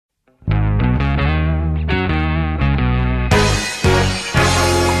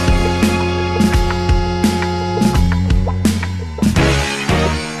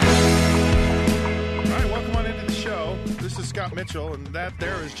Mitchell, and that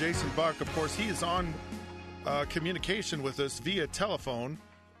there is Jason Buck. Of course, he is on communication with us via telephone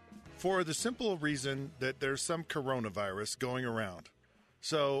for the simple reason that there's some coronavirus going around.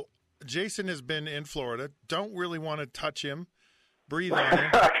 So Jason has been in Florida. Don't really want to touch him, breathe on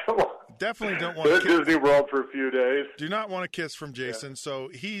him. Come on. Definitely don't want to kiss. Disney World for a few days. Do not want a kiss from Jason. Yeah. So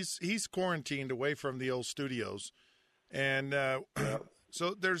he's quarantined away from the old studios. And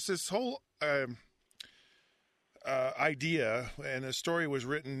so there's this whole idea, and a story was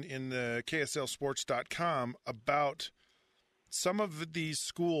written in the KSLSports.com about some of these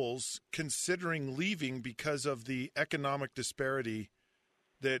schools considering leaving because of the economic disparity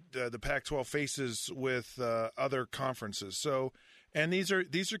that the Pac-12 faces with other conferences. So, and these are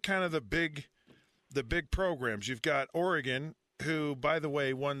kind of the big programs. You've got Oregon, who, by the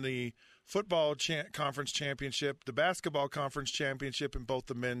way, won the football conference championship, the basketball conference championship in both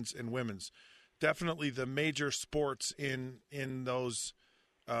the men's and women's. Definitely the major sports in those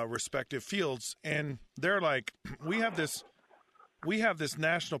respective fields. And they're like, we have this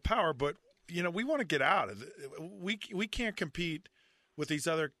national power, but we want to get out of it. We can't compete with these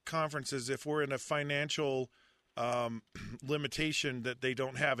other conferences if we're in a financial limitation that they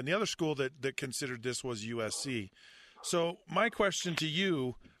don't have. And the other school that considered this was USC. So my question to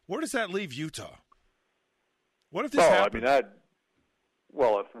you, where does that leave Utah? What if this happens?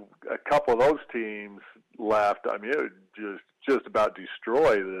 If a couple of those teams left, it would just about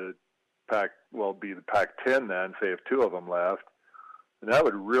destroy the be the Pac-10 then, say if two of them left. And that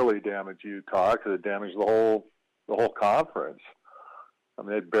would really damage Utah because it damaged the whole conference.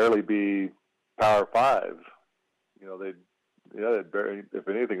 They'd barely be Power 5. They'd barely, if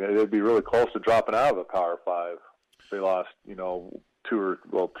anything, they'd be really close to dropping out of the Power 5. If they lost,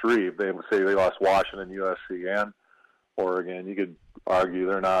 three. If they would say they lost Washington, USC, and Oregon, you could argue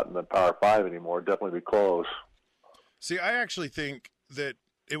they're not in the Power 5 anymore. Definitely be close. See, I actually think that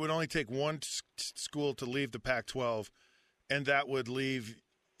it would only take one school to leave the Pac-12, and that would leave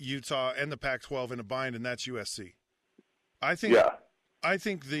Utah and the Pac-12 in a bind, and that's USC. I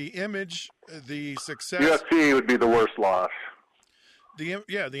think the image, the success. USC would be the worst loss. The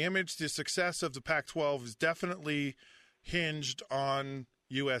image, the success of the Pac-12 is definitely hinged on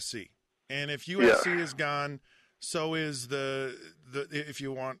USC, and if USC is gone, so is the if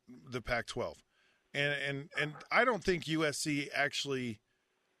you want the Pac-12, and I don't think USC actually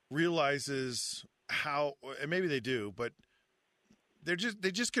realizes how, and maybe they do, but they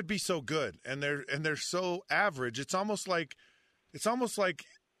just could be so good, and they're so average. It's almost like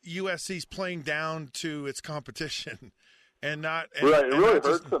USC's playing down to its competition, and not. Right, it really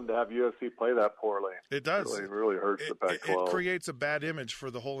hurts them to have USC play that poorly. It does. It really hurts the Pac-12. It creates a bad image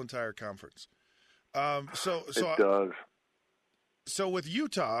for the whole entire conference. It does. So with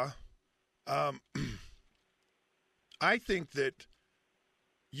Utah, I think that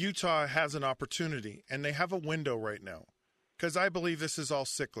Utah has an opportunity, and they have a window right now, because I believe this is all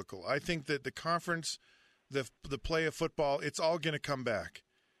cyclical. I think that the conference, the play of football, it's all going to come back,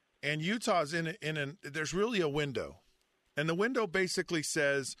 and Utah's there's really a window, and the window basically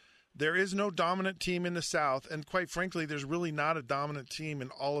says there is no dominant team in the South, and quite frankly, there's really not a dominant team in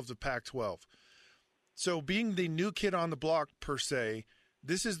all of the Pac-12. So being the new kid on the block, per se,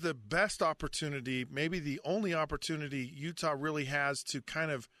 this is the best opportunity, maybe the only opportunity Utah really has to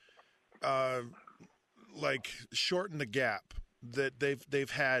kind of shorten the gap that they've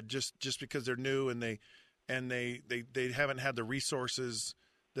had just because they're new and they haven't had the resources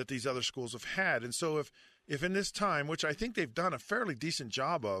that these other schools have had. And so if in this time, which I think they've done a fairly decent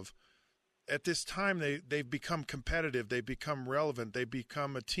job of, at this time they've become competitive, they've become relevant, they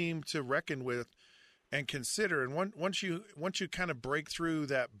become a team to reckon with and consider. And once you kind of break through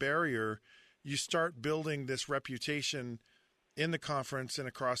that barrier, you start building this reputation in the conference and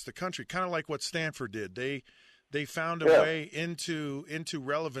across the country, kind of like what Stanford did. They found a way into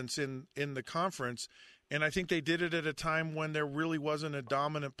relevance in the conference, and I think they did it at a time when there really wasn't a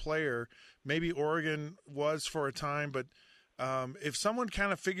dominant player. Maybe Oregon was for a time, but if someone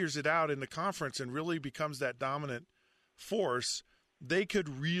kind of figures it out in the conference and really becomes that dominant force, they could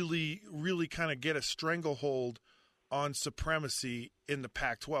really, really kind of get a stranglehold on supremacy in the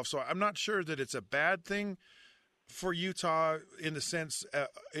Pac-12. So I'm not sure that it's a bad thing for Utah in the sense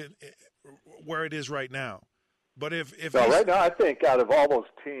where it is right now. But right now, I think out of all those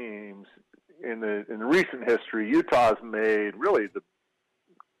teams in the recent history, Utah's made really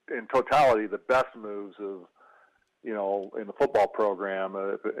in totality the best moves of in the football program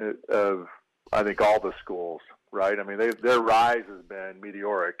of I think all the schools. Right, their rise has been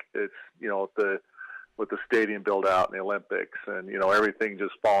meteoric. It's the with the stadium build out in the Olympics, and everything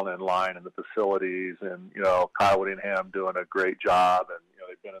just falling in line, and the facilities, and Kyle Whittingham doing a great job, and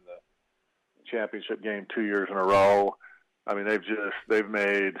they've been in the championship game 2 years in a row. I mean, they've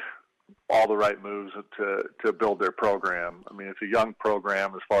made all the right moves to build their program. I mean, it's a young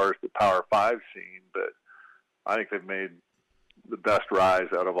program as far as the Power 5 scene, but I think they've made the best rise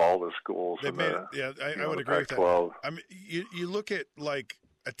out of all the schools. I would agree with that. I mean, you look at like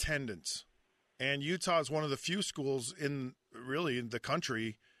attendance, and Utah is one of the few schools in the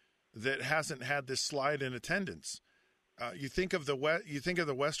country that hasn't had this slide in attendance. You think of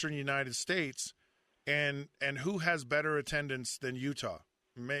the Western United States, and who has better attendance than Utah?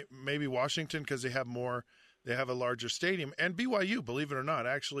 Maybe Washington, because they have a larger stadium, and BYU, believe it or not,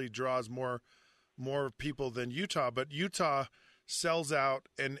 actually draws more people than Utah. But Utah sells out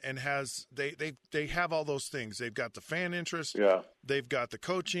and has they have all those things. They've got the fan interest, they've got the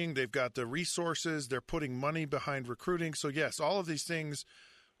coaching, they've got the resources, they're putting money behind recruiting. So yes, all of these things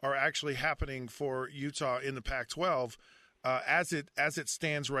are actually happening for Utah in the Pac-12 as it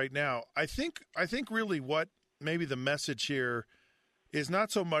stands right now. I think really what maybe the message here is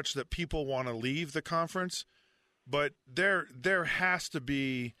not so much that people want to leave the conference, but there has to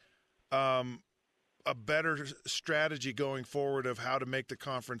be a better strategy going forward of how to make the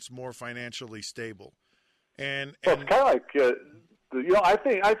conference more financially stable. And it's kind of like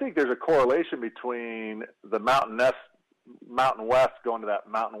I think there's a correlation between the Mountain West going to that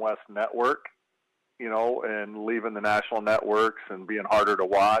Mountain West network, and leaving the national networks and being harder to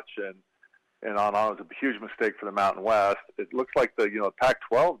watch, and it was a huge mistake for the Mountain West. It looks like the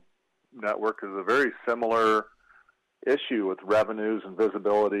Pac-12 network is a very similar issue with revenues and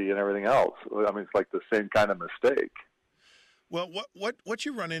visibility and everything else. I mean, it's like the same kind of mistake. Well, what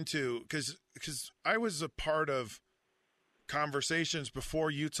you run into, because I was a part of conversations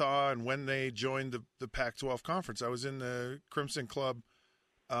before Utah and when they joined the Pac-12 Conference. I was in the Crimson Club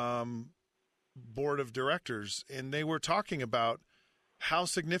board of directors, and they were talking about how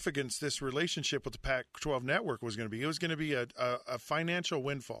significant this relationship with the Pac-12 network was going to be. It was going to be a financial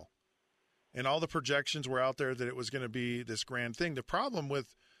windfall. And all the projections were out there that it was going to be this grand thing. The problem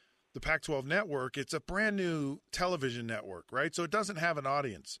with the Pac-12 network, it's a brand new television network, right? So it doesn't have an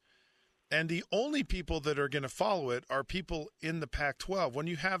audience. And the only people that are going to follow it are people in the Pac-12. When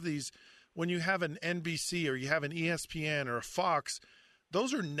you have an NBC or you have an ESPN or a Fox,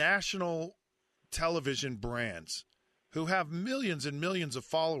 those are national television brands who have millions and millions of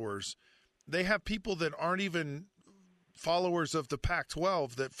followers. They have people that aren't even followers of the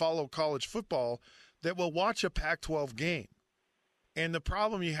Pac-12 that follow college football that will watch a Pac-12 game. And the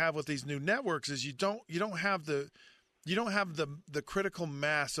problem you have with these new networks is you don't have the critical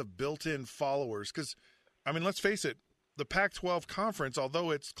mass of built-in followers. Because, I mean, let's face it, the Pac-12 Conference, although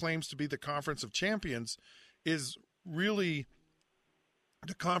it claims to be the Conference of Champions, is really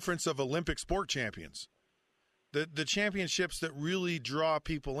the Conference of Olympic sport champions. The championships that really draw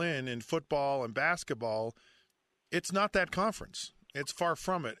people in football and basketball, it's not that conference. It's far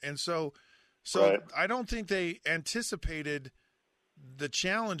from it. And so right. I don't think they anticipated the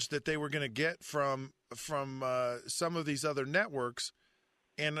challenge that they were going to get from some of these other networks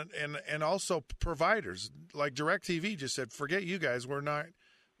and also providers. Like DirecTV just said, forget you guys, we're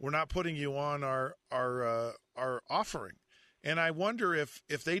not putting you on our offering. And I wonder if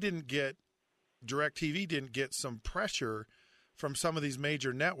they didn't get DirecTV didn't get some pressure from some of these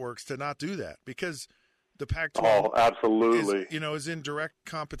major networks to not do that, because the Pac-12 absolutely is in direct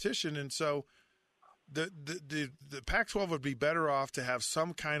competition, and so the Pac-12 would be better off to have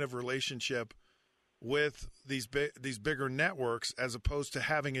some kind of relationship with these bigger networks as opposed to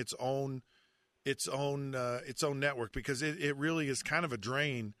having its own network, because it really is kind of a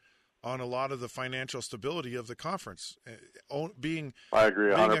drain on a lot of the financial stability of the conference. I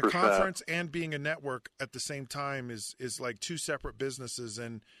agree 100%. Being a conference and being a network at the same time is like two separate businesses,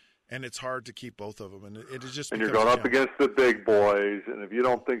 and it's hard to keep both of them. And it is just, and you're going up against the big boys, and if you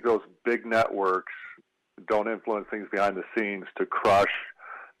don't think those big networks don't influence things behind the scenes to crush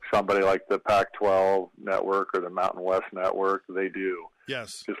somebody like the Pac-12 network or the Mountain West network, they do.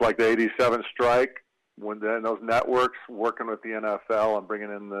 Yes. Just like the 87 strike, when then those networks working with the NFL and bringing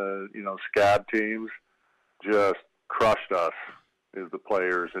in the scab teams just crushed us as the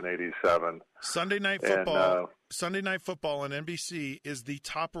players in 87. Sunday Night Football on NBC is the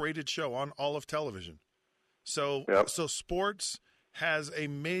top-rated show on all of television. So So sports has a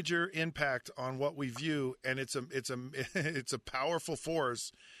major impact on what we view, and it's a powerful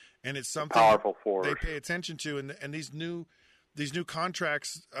force, and it's something they pay attention to. And these new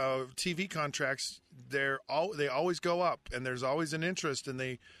contracts, TV contracts, they always go up, and there's always an interest,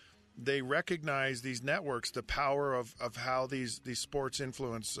 and they recognize, these networks, the power of how these sports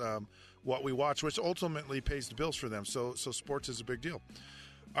influence what we watch, which ultimately pays the bills for them. So sports is a big deal.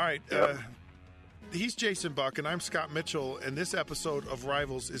 All right. Yep. He's Jason Buck, and I'm Scott Mitchell, and this episode of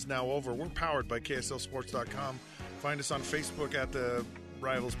Rivals is now over. We're powered by KSLSports.com. Find us on Facebook at the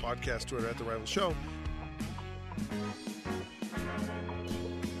Rivals Podcast, Twitter at The Rivals Show.